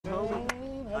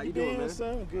How you doing, man?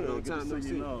 Son? Good. Long Good time to no see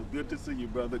see. you. No, good to see you,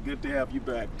 brother. Good to have you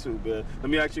back too, man.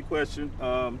 Let me ask you a question.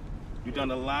 You've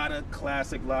done a lot of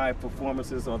classic live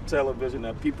performances on television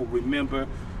that people remember.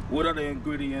 What are the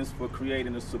ingredients for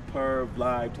creating a superb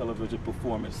live television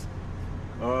performance?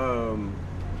 Lots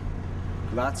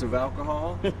of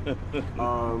alcohol.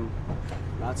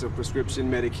 Lots of prescription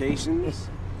medications.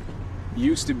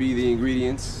 Used to be the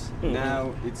ingredients.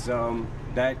 Now it's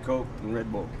Diet Coke and Red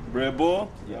Bull. Red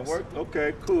Bull? Yes. That worked?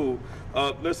 Okay, cool.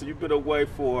 Listen, you've been away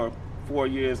for 4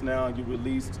 years now. You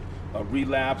released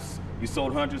Relapse. You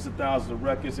sold hundreds of thousands of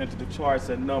records, entered the charts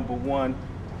at #1.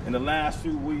 In the last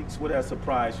few weeks, what has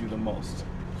surprised you the most?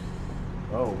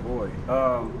 Oh boy.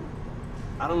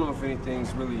 I don't know if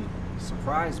anything's really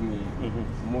surprised me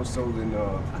more so than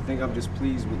I think I'm just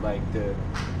pleased with like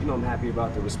I'm happy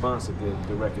about the response that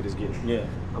the record is getting. Yeah.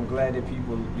 I'm glad that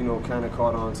people, kind of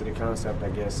caught on to the concept, I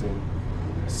guess, and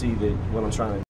see that what I'm trying to